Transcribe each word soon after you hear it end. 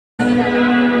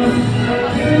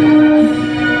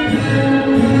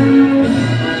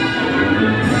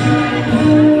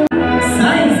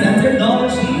Science and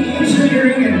Technology,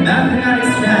 Engineering and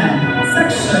Mathematics Strand,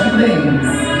 Section LYNX,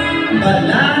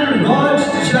 Balan Raj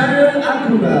Charul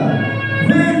Akura,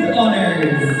 with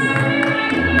honors.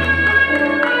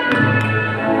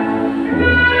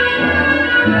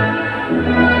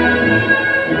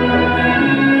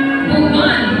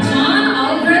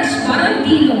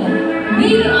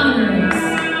 With honors.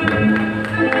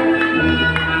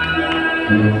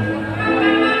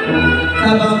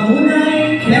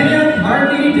 Kabamunay Kenneth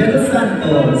Harvey de los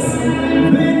Santos,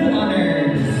 with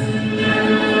honors.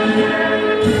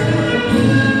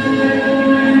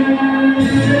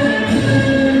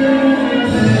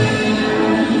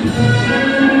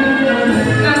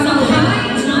 Kasalhay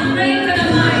John Ray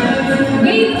Kanamay,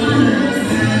 with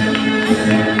honors.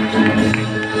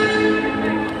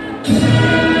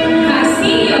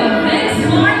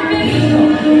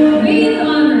 With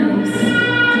honors.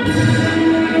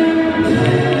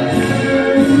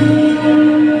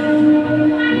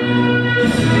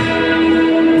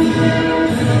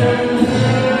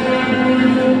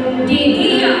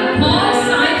 Didia Paul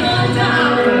Simon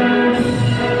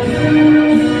Taalo.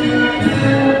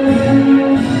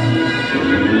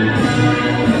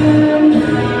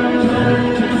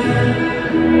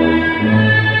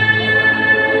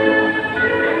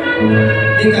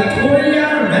 Victoria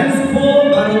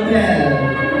Renspo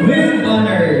Barotel, with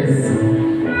honors.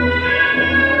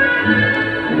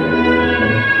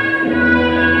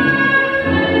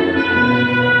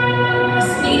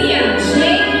 Spedia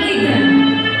Jake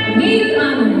Ligon, with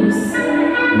honors.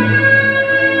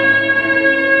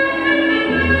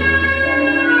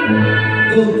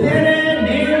 Gultere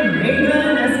Nair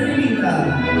Reagan Espelita,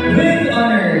 with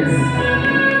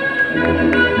honors.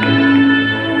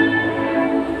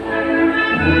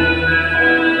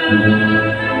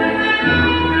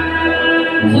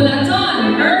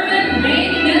 Hulaton Irvin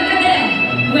Rain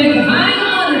Melcadet, with high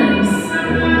honors.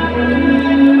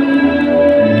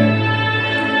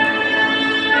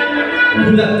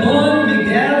 Hulaton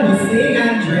Miguel Jose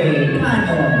Andre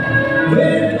Cano,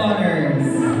 with honors.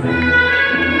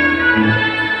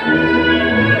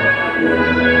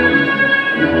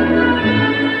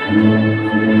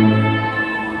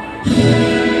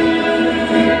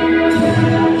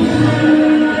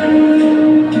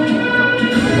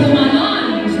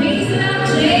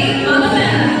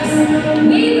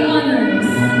 With honors.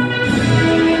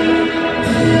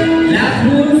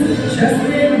 Lapus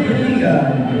Justin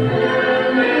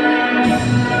Hilligan.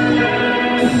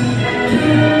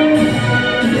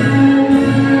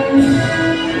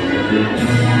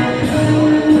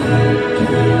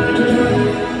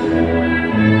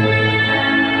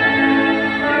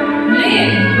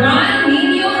 Lynn Ron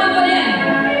Nino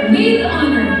Rabonet, with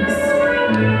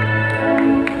honors.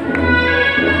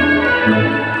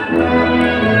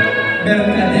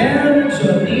 Mercader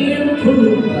Jolene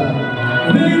Kulumba,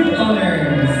 with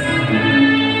honors.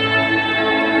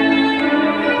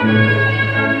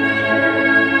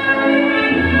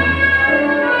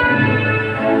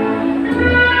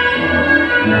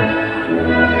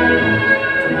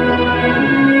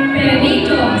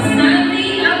 Benito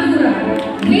Stanley Agura,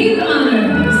 with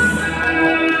honors.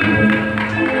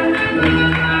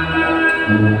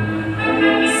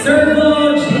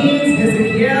 Servo James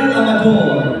Ezekiel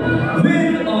Amador,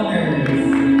 with honors.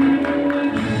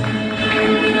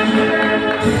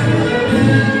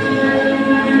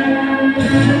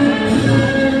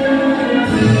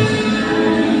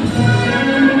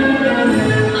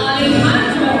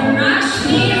 Alejandro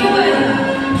Rashmi Rueda,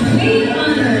 with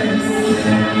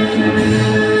honors.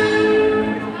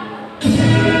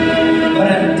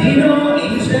 Barandino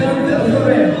Angel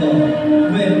Beltorero,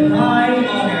 with high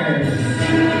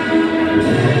honors.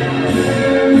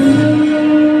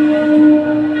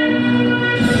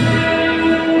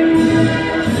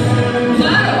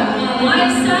 Maro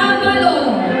Eliza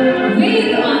Balor,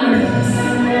 with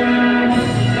honors.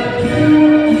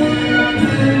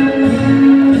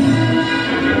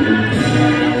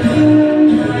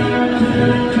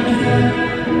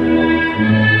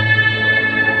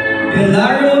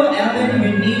 Hilario Ellen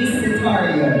Eunice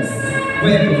Sitarios,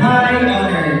 with high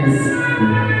honors.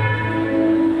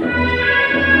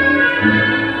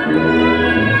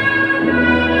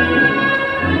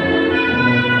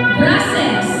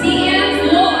 Blessed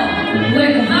C.M. Lord,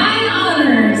 with high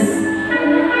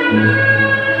honors.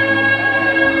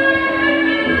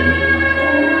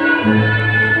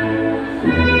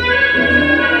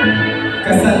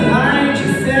 Kasalhay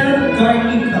Giselle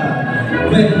Garnica,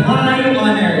 with high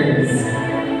honors.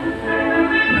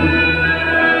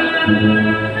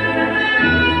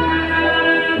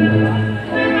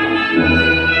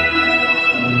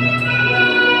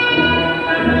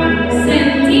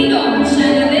 Sentido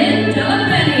Shanalin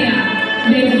Delapenia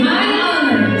with high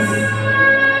honors.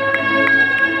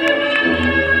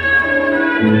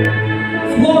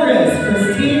 Flores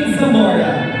Christine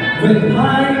Zamora with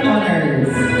high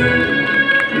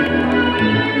honors.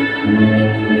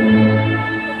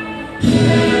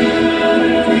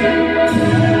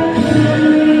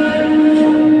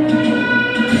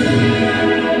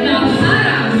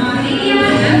 Laujara Maria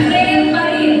Efrain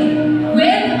Baril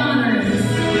with honors.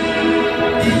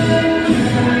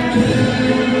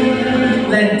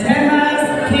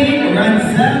 Lentejas Kate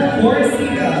Ranzel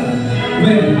Corsica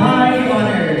with high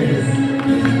honors.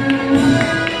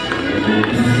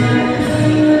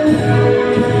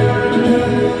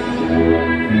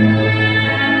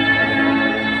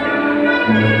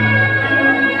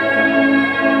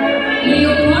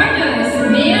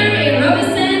 Leopardas Mary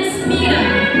Robinson Smita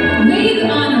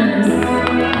with honors.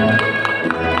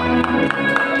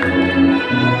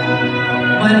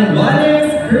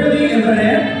 Manuales Curly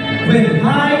Everett with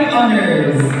high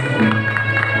honors.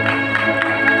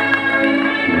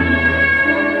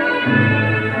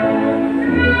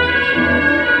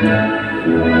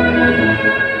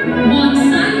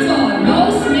 Monsanto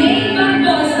Rose May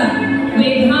Barbosa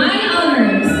with high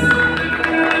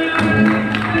honors.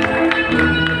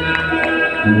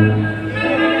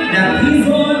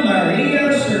 Napizon Maria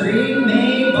Shireen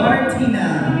May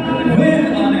Bartina